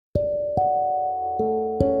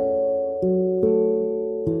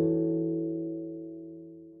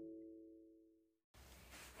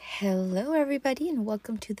everybody, and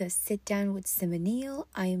welcome to the Sit Down with Simoniel.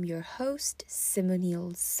 I am your host,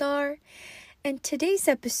 Simoniel Sar, and today's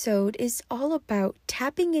episode is all about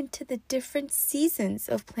tapping into the different seasons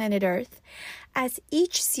of planet Earth, as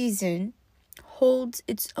each season holds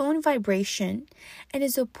its own vibration and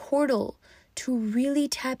is a portal to really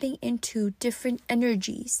tapping into different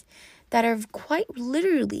energies that are quite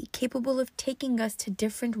literally capable of taking us to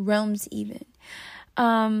different realms even.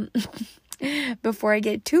 Before I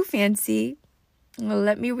get too fancy,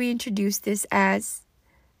 let me reintroduce this as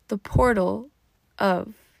the portal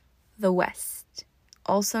of the West,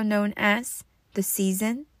 also known as the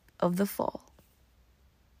season of the fall.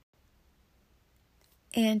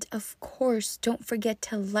 And of course, don't forget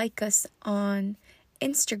to like us on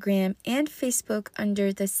Instagram and Facebook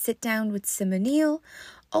under the Sit Down with Simoniel.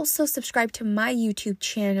 Also subscribe to my YouTube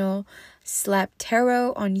channel, Slap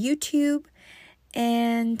Tarot on YouTube.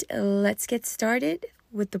 And let's get started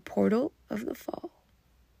with the portal of the fall.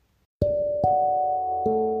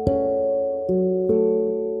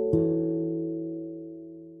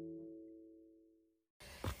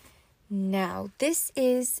 Now, this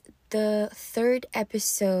is the third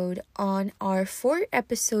episode on our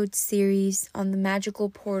 4-episode series on the magical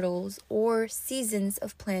portals or seasons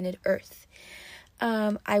of planet Earth.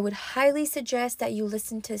 I would highly suggest that you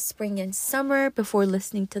listen to spring and summer before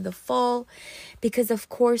listening to the fall, because of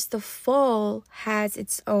course the fall has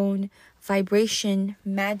its own vibration,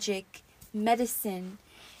 magic, medicine,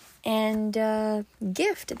 and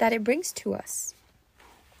gift that it brings to us.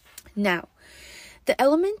 Now, the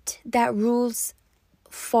element that rules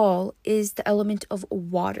fall is the element of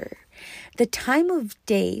water. The time of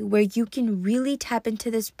day where you can really tap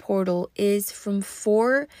into this portal is from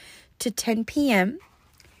 4 to 10 p.m.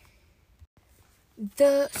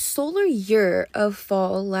 The solar year of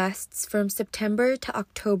fall lasts from September to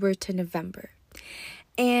October to November.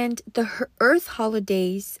 And the Earth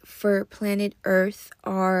holidays for planet Earth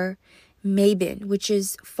are Mabon, which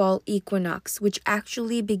is fall equinox, which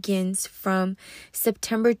actually begins from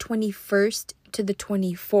September 21st to the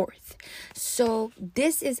 24th. So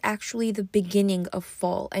this is actually the beginning of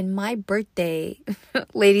fall, and my birthday,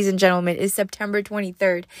 ladies and gentlemen, is September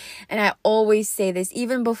 23rd. And I always say this,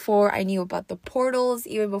 even before I knew about the portals,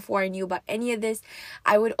 even before I knew about any of this,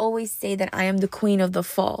 I would always say that I am the queen of the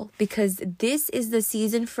fall, because this is the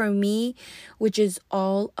season for me which is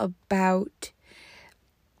all about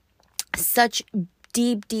such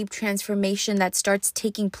deep transformation that starts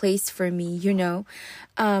taking place for me,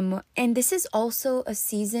 and this is also a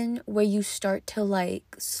season where you start to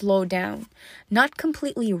slow down, not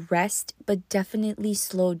completely rest, but definitely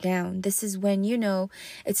slow down. This is when,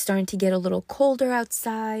 it's starting to get a little colder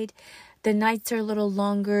outside. The nights are a little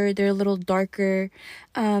longer, they're a little darker.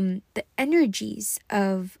 The energies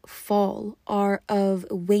of fall are of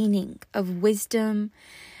waning, of wisdom,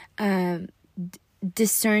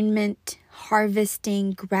 discernment,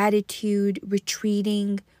 harvesting, gratitude,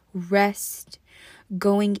 retreating, rest,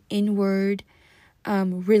 going inward,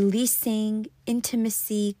 releasing,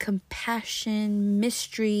 intimacy, compassion,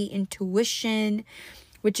 mystery, intuition,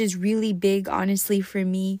 which is really big, honestly, for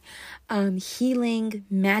me, healing,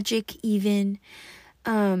 magic even,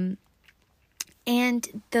 and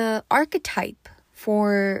the archetype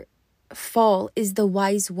for fall is the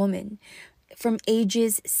wise woman. From from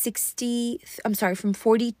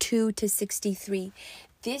 42 to 63.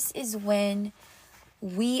 This is when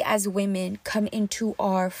we as women come into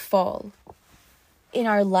our fall, in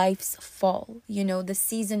our life's fall. The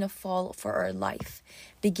season of fall for our life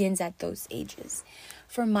begins at those ages.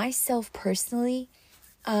 For myself personally,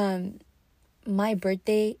 my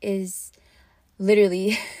birthday is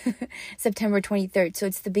literally September 23rd. So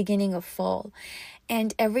it's the beginning of fall.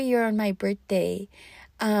 And every year on my birthday,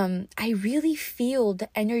 I really feel the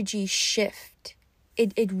energy shift.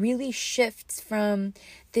 It really shifts from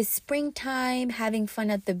this springtime, having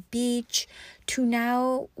fun at the beach, to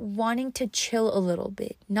now wanting to chill a little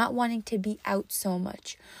bit, not wanting to be out so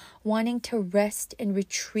much, wanting to rest and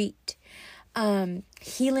retreat,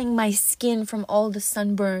 healing my skin from all the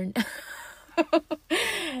sunburn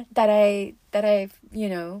that I've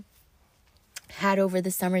had over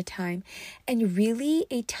the summertime, and really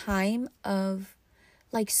a time of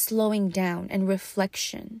slowing down and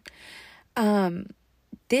reflection.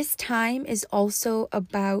 This time is also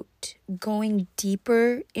about going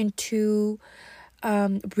deeper into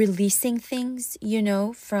releasing things,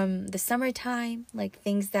 from the summertime,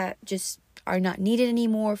 things that just are not needed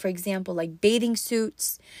anymore. For example, bathing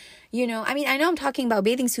suits. I know I'm talking about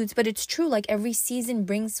bathing suits, but it's true. Every season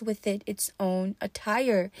brings with it its own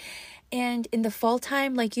attire. And in the fall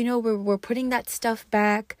time, like, we're putting that stuff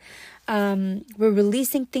back. We're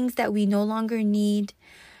releasing things that we no longer need.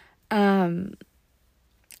 And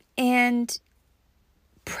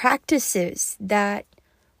practices that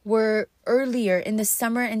were earlier in the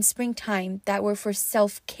summer and springtime, that were for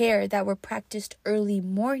self-care, that were practiced early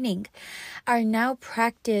morning, are now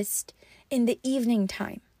practiced in the evening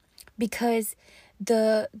time, because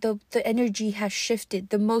the energy has shifted.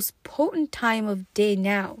 The most potent time of day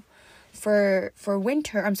now for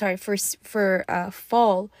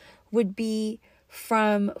fall would be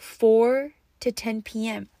from 4 to 10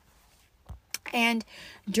 p.m. And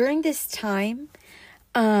during this time,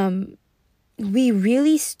 we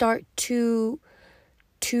really start to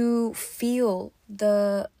feel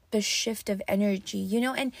the shift of energy,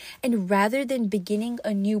 and rather than beginning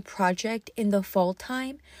a new project in the fall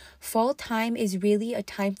time is really a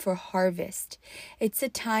time for harvest. It's a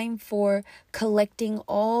time for collecting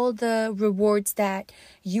all the rewards that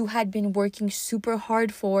you had been working super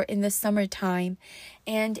hard for in the summertime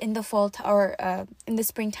and in the fall or in the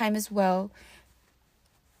springtime as well.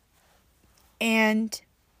 And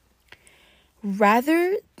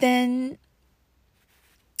rather than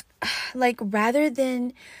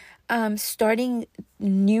starting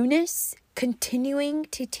newness, continuing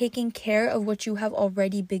to taking care of what you have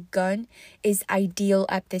already begun is ideal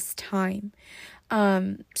at this time.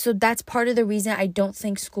 So that's part of the reason I don't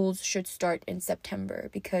think schools should start in September,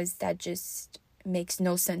 because that just makes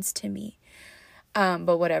no sense to me.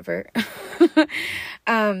 But whatever.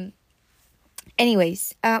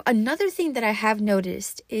 Anyways, another thing that I have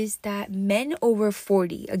noticed is that men over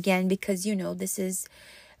 40, again, because, this is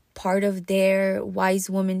part of their wise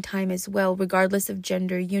woman time as well, regardless of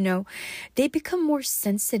gender, they become more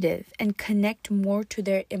sensitive and connect more to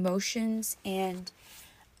their emotions and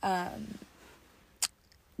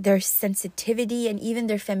their sensitivity and even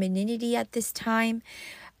their femininity at this time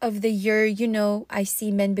of the year. I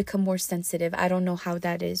see men become more sensitive. I don't know how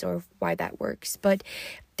that is or why that works, but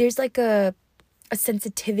there's like a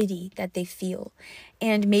sensitivity that they feel.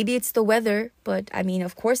 And maybe it's the weather, but I mean,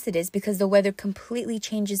 of course it is, because the weather completely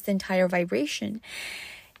changes the entire vibration.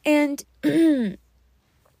 And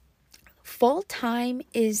fall time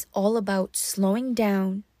is all about slowing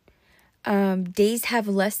down. Days have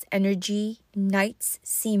less energy, nights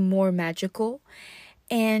seem more magical,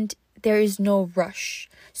 and there is no rush.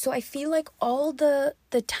 So I feel like all the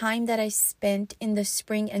time that I spent in the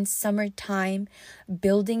spring and summertime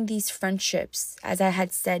building these friendships, as I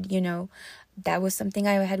had said, that was something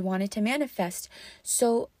I had wanted to manifest.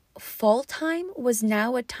 So fall time was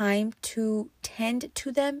now a time to tend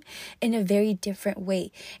to them in a very different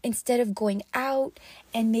way. Instead of going out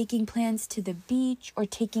and making plans to the beach or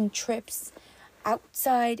taking trips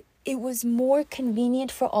outside, it was more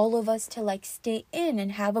convenient for all of us to stay in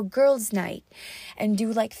and have a girls' night and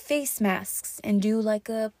do face masks and do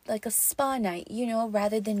a spa night,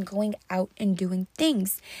 rather than going out and doing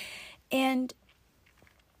things. And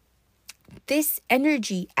this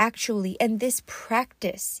energy actually, and this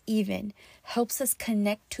practice even, helps us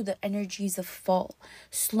connect to the energies of fall,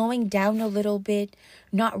 slowing down a little bit,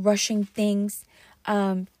 not rushing things,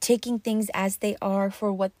 taking things as they are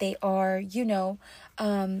for what they are,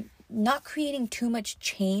 not creating too much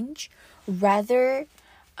change, rather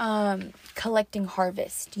collecting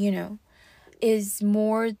harvest, is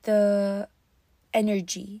more the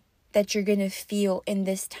energy that you're going to feel in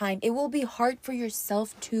this time. It will be hard for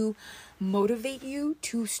yourself to motivate you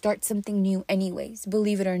to start something new anyways.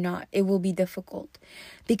 Believe it or not, it will be difficult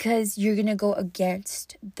because you're going to go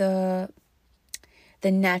against the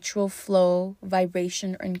natural flow,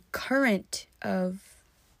 vibration, and current of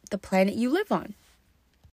the planet you live on.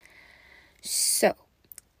 So,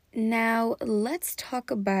 now let's talk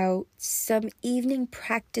about some evening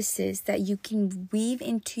practices that you can weave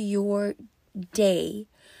into your day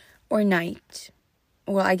or night,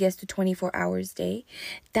 well, I guess the 24 hours day,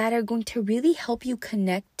 that are going to really help you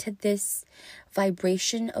connect to this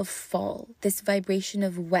vibration of fall, this vibration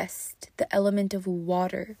of west, the element of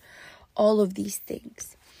water, all of these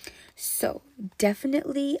things. So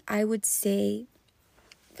definitely I would say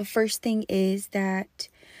the first thing is that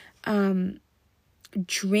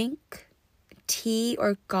drink tea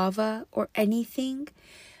or kava or anything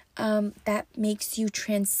that makes you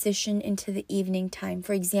transition into the evening time.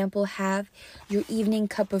 For example, have your evening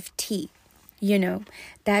cup of tea,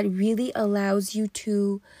 that really allows you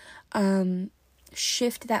to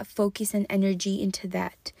shift that focus and energy into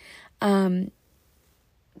that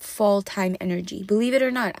fall time energy. Believe it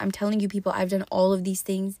or not, I'm telling you people, I've done all of these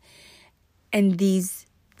things, and these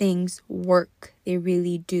things work. They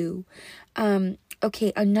really do.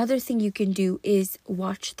 Okay, another thing you can do is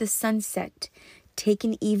watch the sunset. Take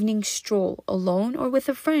an evening stroll alone or with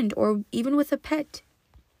a friend or even with a pet.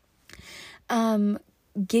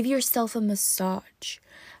 Give yourself a massage.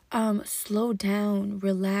 Slow down,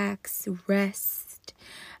 relax, rest.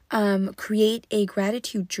 Create a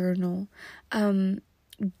gratitude journal.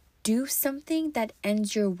 Do something that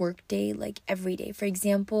ends your workday like every day. For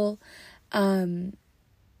example,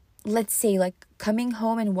 let's say like coming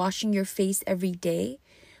home and washing your face every day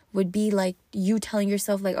would be like you telling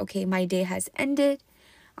yourself like, okay, my day has ended.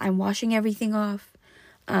 I'm washing everything off.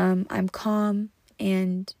 I'm calm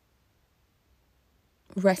and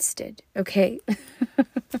rested. Okay.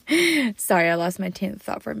 Sorry, I lost my train of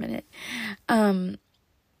thought for a minute.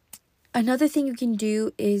 Another thing you can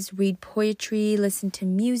do is read poetry, listen to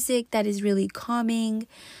music that is really calming,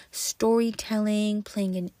 storytelling,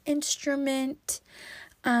 playing an instrument,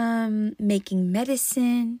 making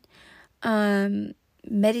medicine,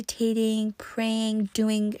 meditating, praying,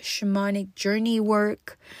 doing shamanic journey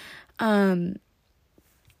work,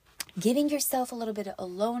 giving yourself a little bit of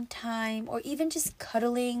alone time, or even just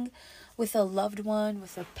cuddling with a loved one,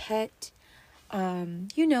 with a pet,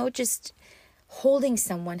 just holding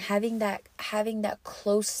someone, having that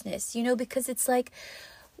closeness, because it's like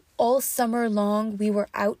all summer long, we were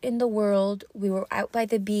out in the world, we were out by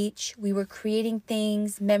the beach, we were creating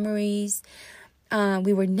things, memories,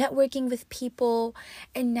 we were networking with people,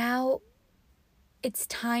 and now it's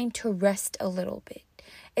time to rest a little bit.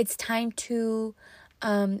 It's time to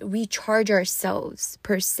recharge ourselves,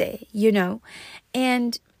 per se,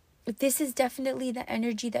 and this is definitely the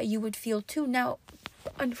energy that you would feel too. Now,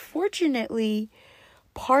 unfortunately,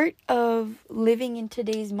 part of living in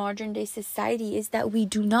today's modern day society is that we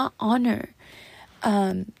do not honor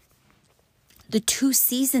the two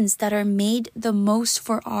seasons that are made the most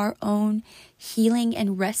for our own healing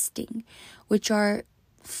and resting, which are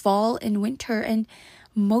fall and winter. And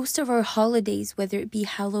most of our holidays, whether it be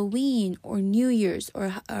Halloween or New Year's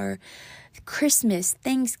or Christmas,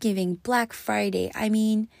 Thanksgiving, Black Friday,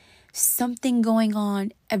 something going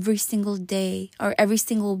on every single day or every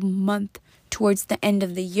single month towards the end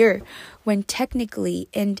of the year, when technically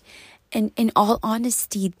and in all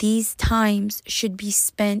honesty, these times should be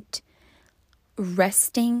spent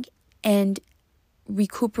resting and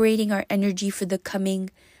recuperating our energy for the coming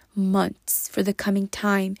months, for the coming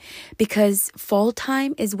time, because fall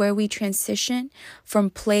time is where we transition from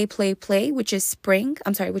play, which is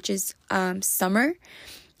summer,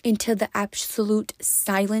 into the absolute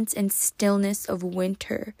silence and stillness of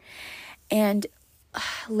winter. And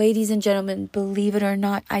ladies and gentlemen, believe it or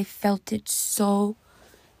not, I felt it so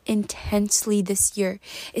intensely this year,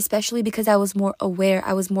 especially because I was more aware,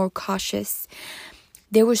 I was more cautious.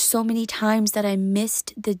 There were so many times that I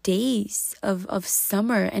missed the days of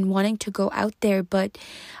summer and wanting to go out there, but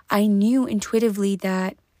I knew intuitively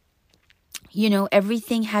that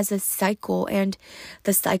everything has a cycle, and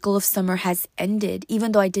the cycle of summer has ended,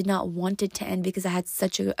 even though I did not want it to end because I had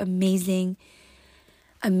such an amazing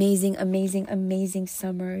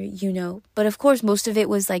summer, But of course, most of it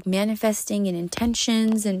was like manifesting and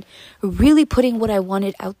intentions and really putting what I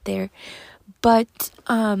wanted out there. But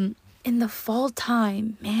in the fall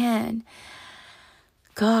time, man,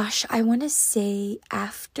 gosh, I want to say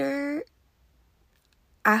after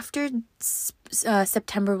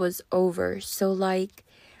September was over, so like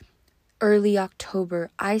early October,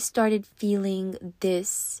 I started feeling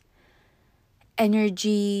this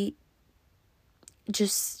energy.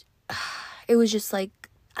 It was just like,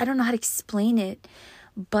 I don't know how to explain it,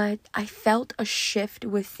 but I felt a shift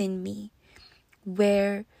within me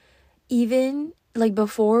where even like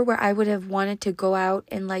before, where I would have wanted to go out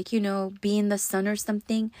and be in the sun or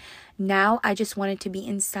something, now I just wanted to be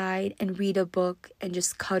inside and read a book and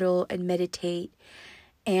just cuddle and meditate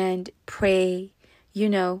and pray,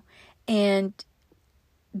 and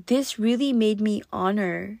this really made me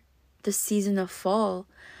honor the season of fall.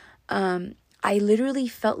 I literally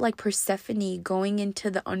felt like Persephone going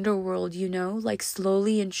into the underworld, like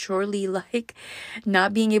slowly and surely, like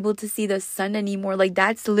not being able to see the sun anymore. Like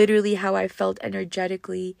that's literally how I felt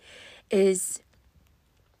energetically, is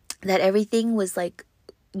that everything was like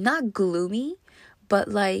not gloomy, but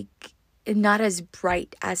like not as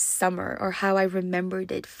bright as summer or how I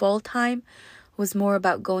remembered it. Fall time was more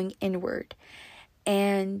about going inward.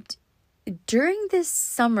 And during this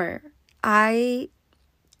summer,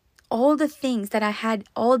 all the things that I had,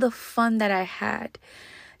 all the fun that I had,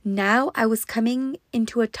 now I was coming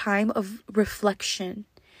into a time of reflection,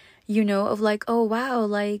 of like, oh wow,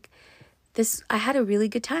 like I had a really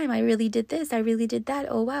good time. I really did this. I really did that.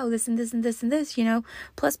 Oh, wow, this and this and this and this,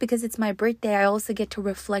 Plus, because it's my birthday, I also get to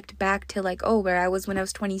reflect back to like, oh, where I was when I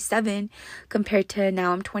was 27 compared to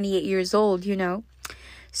now I'm 28 years old,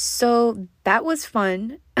 So that was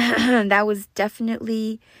fun. That was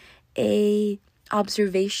definitely a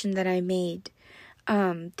observation that I made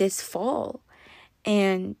this fall.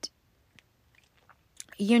 And,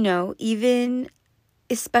 even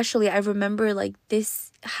especially I remember like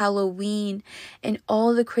this Halloween and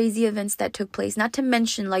all the crazy events that took place. Not to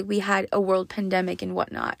mention like we had a world pandemic and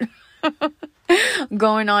whatnot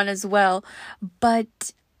going on as well.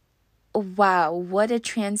 But wow, what a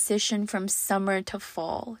transition from summer to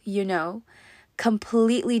fall,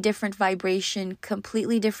 Completely different vibration,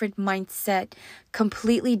 completely different mindset,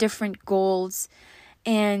 completely different goals,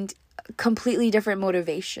 and completely different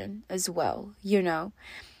motivation as well,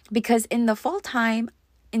 Because in the fall time,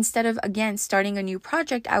 instead of, again, starting a new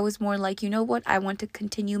project, I was more like, what? I want to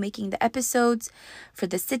continue making the episodes for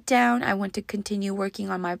the sit down. I want to continue working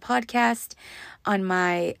on my podcast, on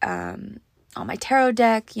my tarot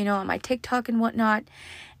deck, on my TikTok and whatnot,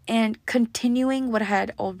 and continuing what I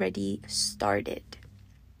had already started.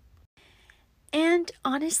 And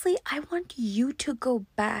honestly, I want you to go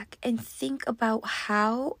back and think about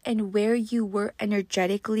how and where you were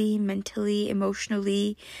energetically, mentally,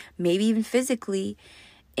 emotionally, maybe even physically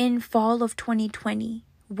in fall of 2020.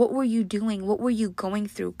 What were you doing? What were you going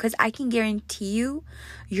through? Because I can guarantee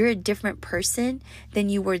you're a different person than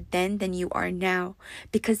you were then, than you are now.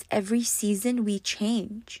 Because every season we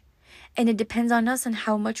change. And it depends on us on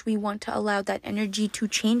how much we want to allow that energy to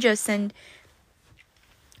change us and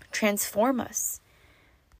transform us.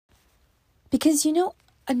 Because,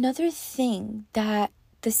 another thing that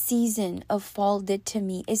the season of fall did to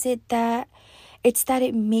me is that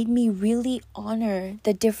it made me really honor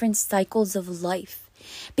the different cycles of life.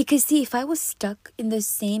 Because see, if I was stuck in the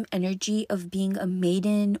same energy of being a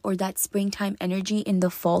maiden or that springtime energy in the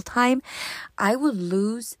fall time, I would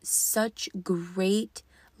lose such great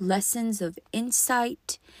lessons of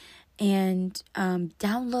insight and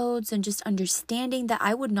downloads and just understanding that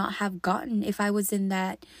I would not have gotten if I was in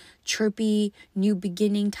that chirpy new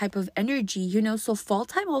beginning type of energy, So fall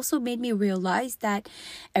time also made me realize that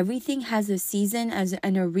everything has a season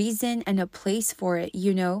and a reason and a place for it,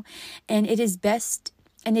 And it is best,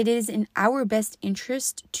 and it is in our best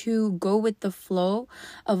interest to go with the flow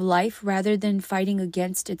of life rather than fighting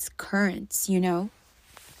against its currents,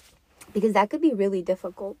 Because that could be really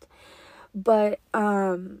difficult. But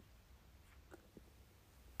I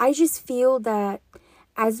just feel that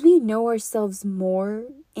as we know ourselves more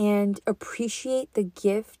and appreciate the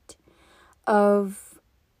gift of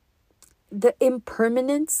the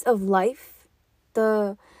impermanence of life,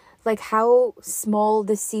 how small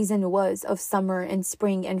the season was of summer and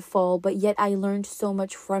spring and fall, but yet I learned so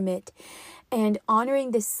much from it. And honoring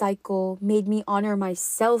this cycle made me honor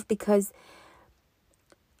myself because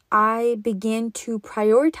I began to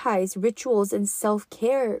prioritize rituals and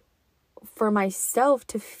self-care for myself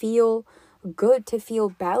to feel good, to feel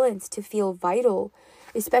balanced, to feel vital.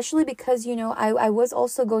 Especially because, I was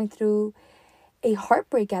also going through a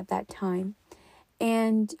heartbreak at that time.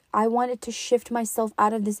 And I wanted to shift myself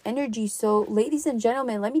out of this energy. So, ladies and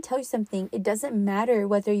gentlemen, let me tell you something. It doesn't matter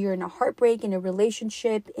whether you're in a heartbreak, in a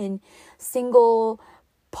relationship, in single,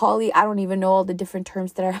 poly, I don't even know all the different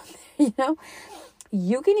terms that are out there,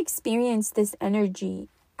 You can experience this energy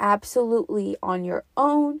absolutely on your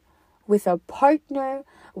own, with a partner,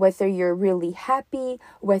 whether you're really happy,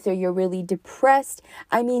 whether you're really depressed.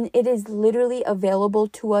 I mean, it is literally available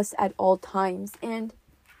to us at all times. And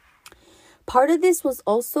part of this was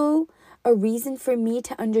also a reason for me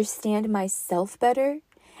to understand myself better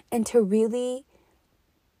and to really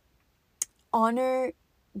honor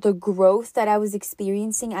the growth that I was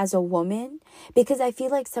experiencing as a woman. Because I feel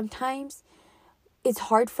like sometimes it's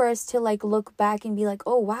hard for us to look back and be like,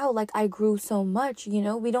 oh wow, I grew so much,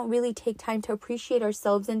 we don't really take time to appreciate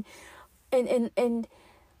ourselves and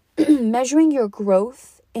measuring your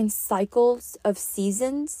growth in cycles of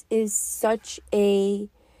seasons is such a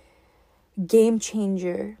game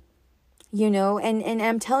changer, and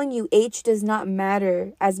I'm telling you, age does not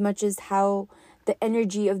matter as much as how the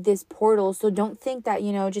energy of this portal. So don't think that,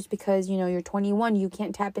 just because, you're 21, you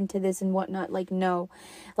can't tap into this and whatnot. No,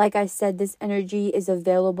 like I said, this energy is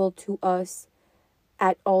available to us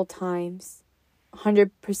at all times,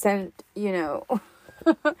 100%,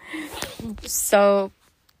 So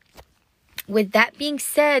with that being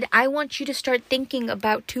said, I want you to start thinking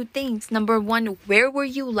about two things. Number one, where were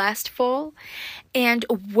you last fall? And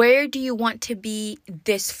where do you want to be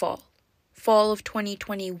this fall? fall of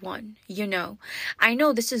 2021. I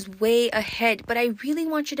know this is way ahead, but I really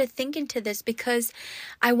want you to think into this because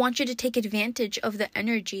I want you to take advantage of the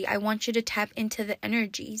energy. I want you to tap into the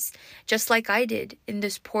energies, just like I did in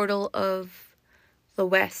this portal of the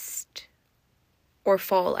West, or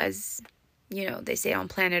fall, as they say on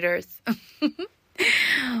planet Earth.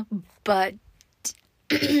 But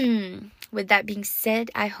with that being said,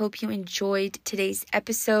 I hope you enjoyed today's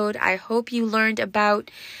episode. I hope you learned about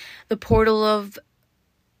the portal of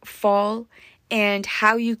fall and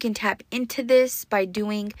how you can tap into this by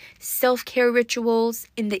doing self-care rituals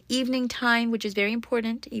in the evening time, which is very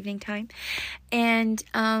important, evening time, and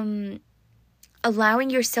allowing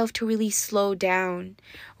yourself to really slow down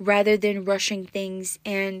rather than rushing things,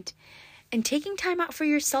 and taking time out for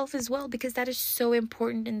yourself as well, because that is so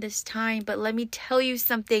important in this time. But let me tell you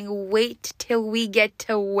something, wait till we get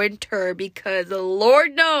to winter, because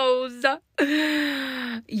Lord knows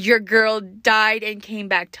your girl died and came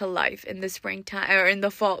back to life in the springtime, or in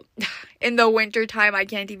the fall, in the winter time. I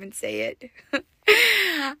can't even say it.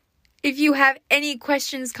 If you have any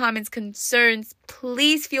questions, comments, concerns,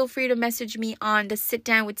 please feel free to message me on the Sit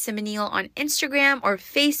Down with Simonil on Instagram or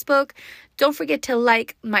Facebook. Don't forget to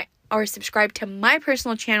like or subscribe to my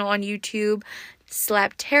personal channel on YouTube,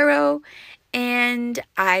 Slap Tarot, and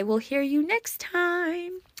I will hear you next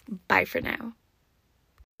time. Bye for now.